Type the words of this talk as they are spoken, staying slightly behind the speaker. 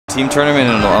team tournament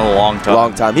in a long time.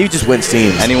 Long time. He just wins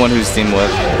teams. Anyone who's team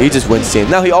with. He just wins teams.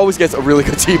 Now he always gets a really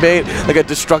good teammate, like a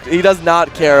destructive. He does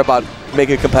not care about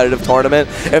making a competitive tournament.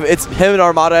 If it's him and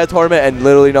Armada at a tournament and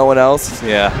literally no one else,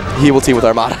 yeah, he will team with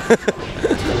Armada.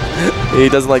 He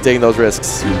doesn't like taking those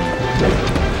risks.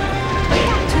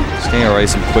 Just getting already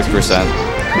some quick percent.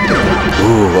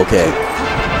 Ooh, okay.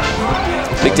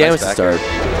 Big damage to start.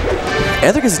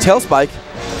 Anther gets a tail spike,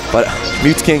 but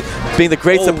Mew2King, being the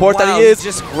great support that he is,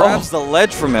 just grabs the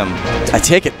ledge from him. I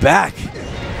take it back.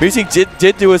 Mew2King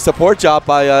did do a support job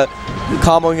by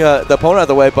comboing the opponent out of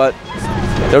the way, but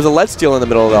there was a ledge steal in the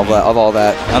middle of all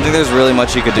that. I don't think there's really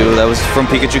much he could do. That was from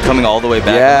Pikachu coming all the way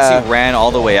back. Yeah. Unless he ran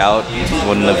all the way out, he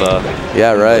wouldn't have.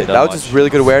 Yeah, right. That was just really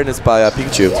good awareness by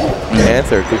Pikachu.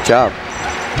 Anther, good job.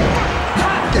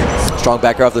 Strong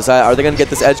backer off the side. Are they going to get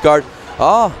this edge guard?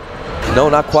 Oh, no,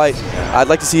 not quite. I'd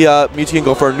like to see Mew2King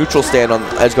go for a neutral stand on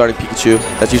edge guarding Pikachu.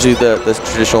 That's usually the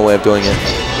traditional way of doing it.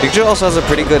 Pikachu also has a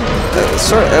pretty good,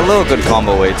 a little good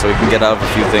combo weight, so he can get out of a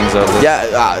few things out of this.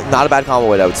 Yeah, not a bad combo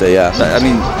weight, I would say, yeah. I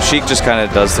mean, Sheik just kind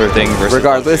of does their thing versus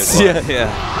regardless, well.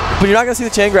 yeah. But you're not going to see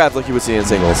the chain grabs like you would see in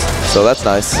singles, so that's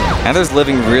nice. Anther's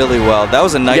living really well. That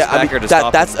was a nice backer to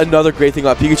stop That's another great thing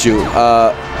about Pikachu.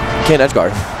 Can't edge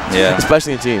guard. Yeah.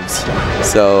 Especially in teams.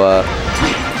 So,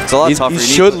 it's a lot tougher. He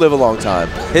should live a long time.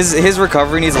 His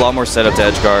recovery needs a lot more setup to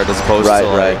edge guard as opposed to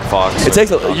like Fox. It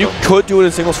takes you could do it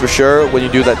in singles for sure when you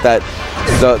do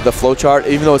the flow chart,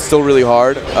 even though it's still really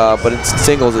hard. But in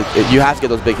singles, you have to get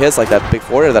those big hits like that big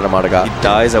forward that Armada got. He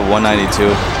dies at 192.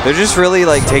 They're just really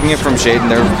like taking it from Shaeden.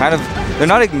 They're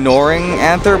not ignoring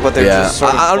Anther, but they're just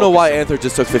sort of I don't know why Anther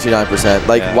just took 59%.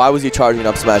 Like, why was he charging an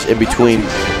up smash in between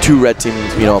two red team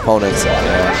opponents?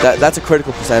 Yeah. That's a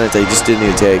critical percentage that he just didn't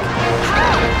need to take.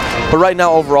 But right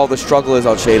now, overall, the struggle is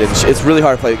on Shaeden. It's really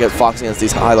hard to play get Fox against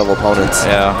these high-level opponents.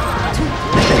 Yeah.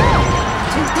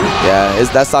 Yeah,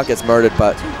 that stock gets murdered,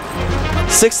 but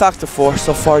 6 stocks to 4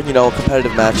 so far.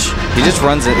 Competitive match. He just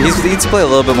runs it. He needs to play a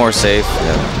little bit more safe.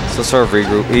 Yeah. So sort of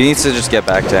regroup. He needs to just get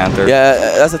back to Anther. Yeah,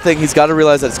 that's the thing. He's got to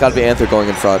realize that it's got to be Anther going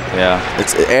in front. Yeah.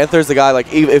 Anther's the guy. Like,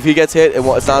 if he gets hit,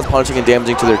 it's not as punishing and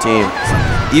damaging to their team.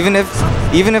 Even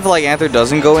if like Anther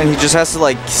doesn't go in, he just has to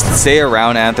like stay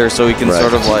around Anther so he can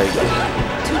sort of like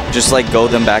just like go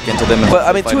them back into them. But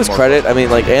I mean, to his credit, I mean,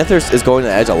 like Anther is going to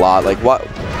the edge a lot. Like what?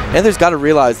 Anther's got to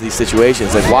realize these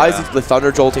situations. Like, why is he the thunder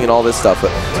jolting and all this stuff?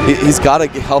 But he's got to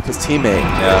help his teammate.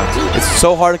 Yeah. It's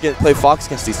so hard to play Fox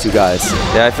against these two guys.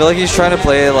 Yeah, I feel like he's trying to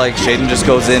play like Shaeden just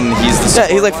goes in. He's the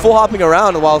he's like full hopping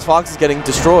around while Fox is getting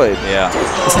destroyed. Yeah.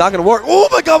 It's not gonna work. Oh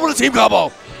my God! What a team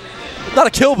combo! Not a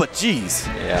kill, but jeez.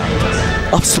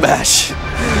 Yeah. Up smash.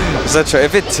 Is that true?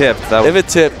 If it tipped, that if it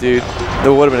tipped, dude, it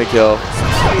would have been a kill.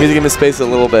 Means him space a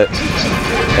little bit,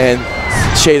 and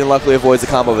Shaeden luckily avoids the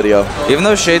combo video. Even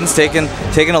though Shaden's taken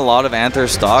a lot of Anther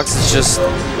stocks, it's just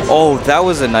that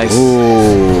was a nice.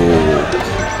 Ooh.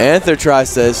 Anther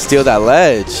tries to steal that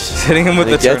ledge. Hitting him with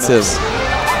the gets him.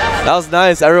 That was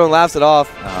nice. Everyone laughs it off.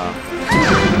 Yeah.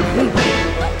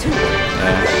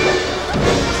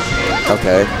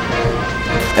 Okay.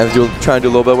 And trying to do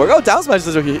a little bit of work. Oh, down smash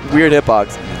is a weird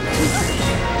hitbox.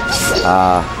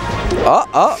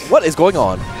 What is going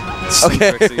on?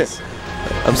 Okay.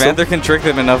 If Anther can trick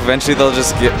them enough, eventually they'll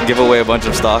just give away a bunch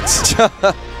of stocks.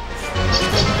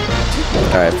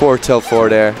 Alright, 4 tilt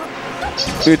forward air.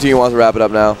 Mew2King wants to wrap it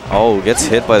up now. Oh, gets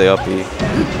hit by the up B.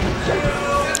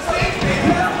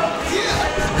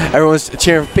 Everyone's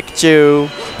cheering for Pikachu.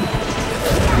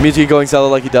 Mew2King going solo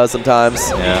like he does sometimes.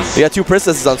 Yeah. We got 2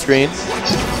 princesses on screen.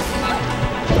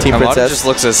 Team Armada Princess. just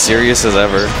looks as serious as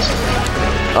ever.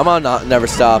 Armada never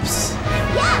stops.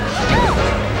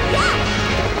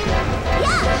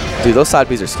 Dude, those side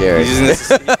Bs are scary.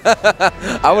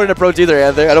 I wouldn't approach either,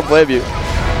 Anther. I don't blame you.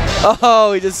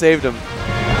 Oh, he just saved him.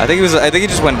 I think he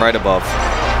just went right above.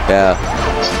 Yeah.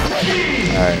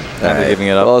 All right. Giving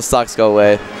it up. Well, the stocks go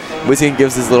away. Mew2King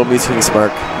gives his little Mew2King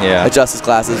smirk. Yeah. Adjusts his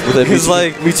glasses with a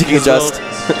Mew2King adjust.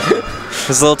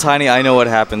 His little tiny I know what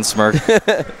happened smirk.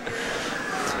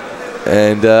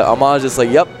 And Armada's just like,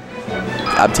 yep,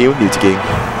 I'm team with Mew2King.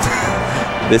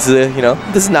 This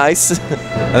is nice.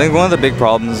 I think one of the big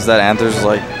problems is that Anther's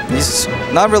like, he's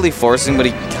not really forcing, but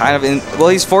he kind of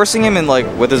he's forcing him in like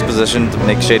with his position to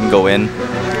make Shaeden go in.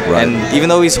 Right. And even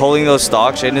though he's holding those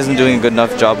stocks, Shaeden isn't doing a good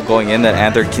enough job of going in that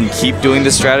Anther can keep doing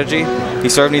this strategy. He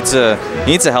sort of needs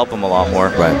to help him a lot more.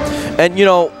 Right. And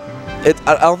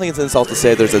I don't think it's an insult to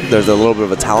say there's a little bit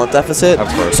of a talent deficit. Of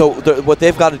course. So what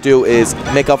they've got to do is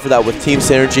make up for that with team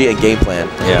synergy and game plan.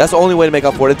 Yeah. That's the only way to make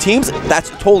up for it. In teams, that's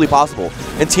totally possible.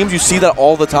 In teams, you see that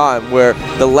all the time, where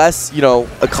the less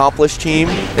accomplished team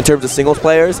in terms of singles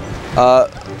players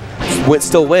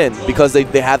still win because they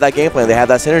have that game plan, they have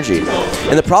that synergy.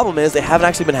 And the problem is they haven't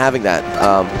actually been having that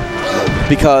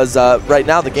because right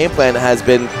now the game plan has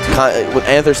been with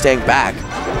Anther staying back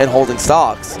and holding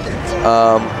stocks.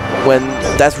 When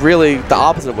that's really the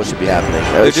opposite of what should be happening.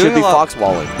 It should be Fox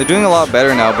walling. They're doing a lot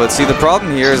better now, but see, the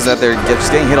problem here is that they're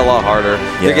just getting hit a lot harder.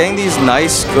 Yeah. They're getting these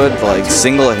nice, good, like,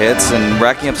 single hits and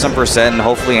racking up some percent, and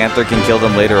hopefully Anther can kill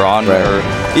them later on, or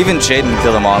even Shaeden can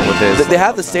kill them on with his. They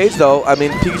have the stage, though. I mean,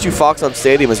 Pikachu Fox on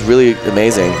Stadium is really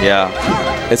amazing. Yeah.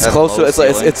 It's close to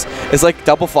it's like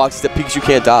double Fox that Pikachu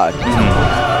can't die.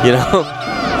 Mm-hmm. You know?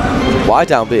 Why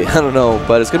down B? I don't know,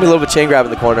 but it's going to be a little bit chain grab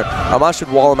in the corner. Armada should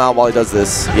wall him out while he does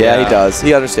this. Yeah, he does.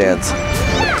 He understands.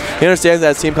 He understands that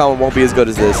his team combo won't be as good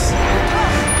as this.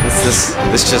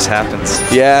 This just happens.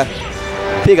 Yeah.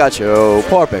 Pikachu.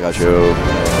 Poor Pikachu.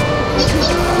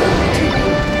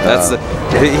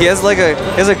 He has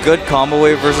a good combo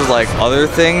wave versus like other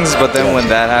things, but then when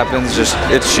that happens,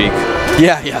 it's Sheik.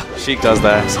 Yeah. Sheik does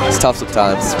that. It's tough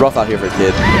sometimes. It's rough out here for a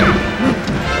kid.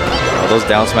 Those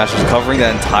down smashes covering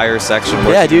that entire section.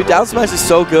 Yeah, dude, down smash is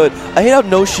so good. I hate how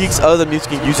no Sheiks other than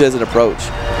Mew2King use it as an approach.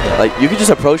 Like, you can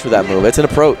just approach with that move. It's an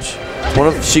approach. It's one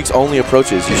of Sheik's only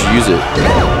approaches. You should use it.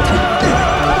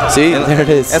 See, and there it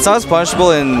is. It's not as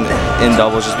punishable in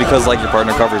doubles just because like your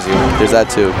partner covers you. There's that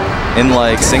too. In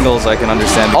like singles, I can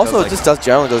understand. Also, like, it just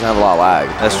generally doesn't have a lot of lag.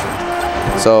 That's true.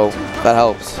 So that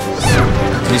helps.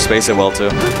 You space it well too.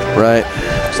 Right.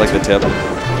 Just like the tip.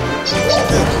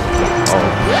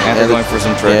 And they're going for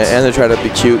some tricks. Yeah, and they're trying to be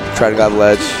cute, try to grab a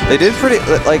ledge. They did pretty,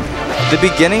 like, the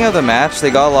beginning of the match, they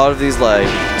got a lot of these, like,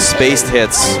 spaced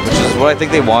hits, which is what I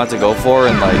think they wanted to go for,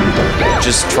 and, like,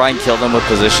 just try and kill them with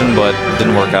position, but it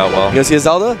didn't work out well. You gonna see a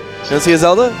Zelda? You gonna see a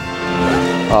Zelda?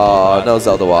 Oh, no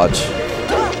Zelda watch.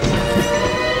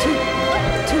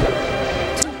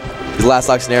 These last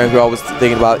stock scenarios, we're always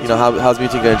thinking about, you know, how's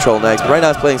Mew2King gonna control next, but right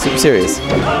now it's playing super serious.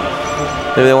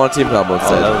 Maybe they want a team combo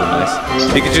instead. Oh, that would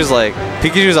be nice.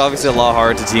 Pikachu's obviously a lot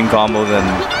harder to team combo than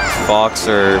Fox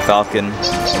or Falcon.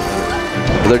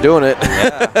 But they're doing it.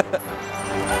 Yeah.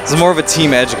 This is more of a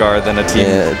team edge guard than a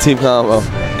team combo.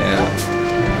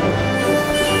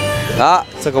 Yeah.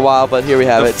 Took a while, but here we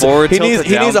have it. He needs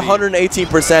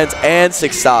 118% and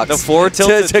 6 stocks. The forward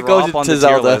tilt to go on the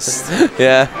Zelda list.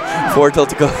 Yeah, forward tilt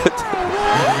to go.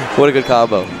 What a good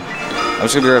combo. I'm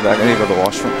just gonna be right back. I need to go to the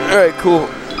washroom. All right, cool.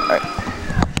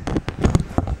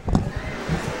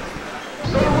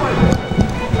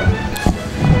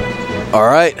 All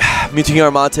right, Mew2King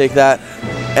Armada take that.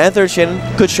 Anther,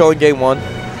 Shaeden, good show in game 1.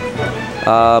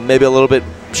 Maybe a little bit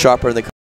sharper in the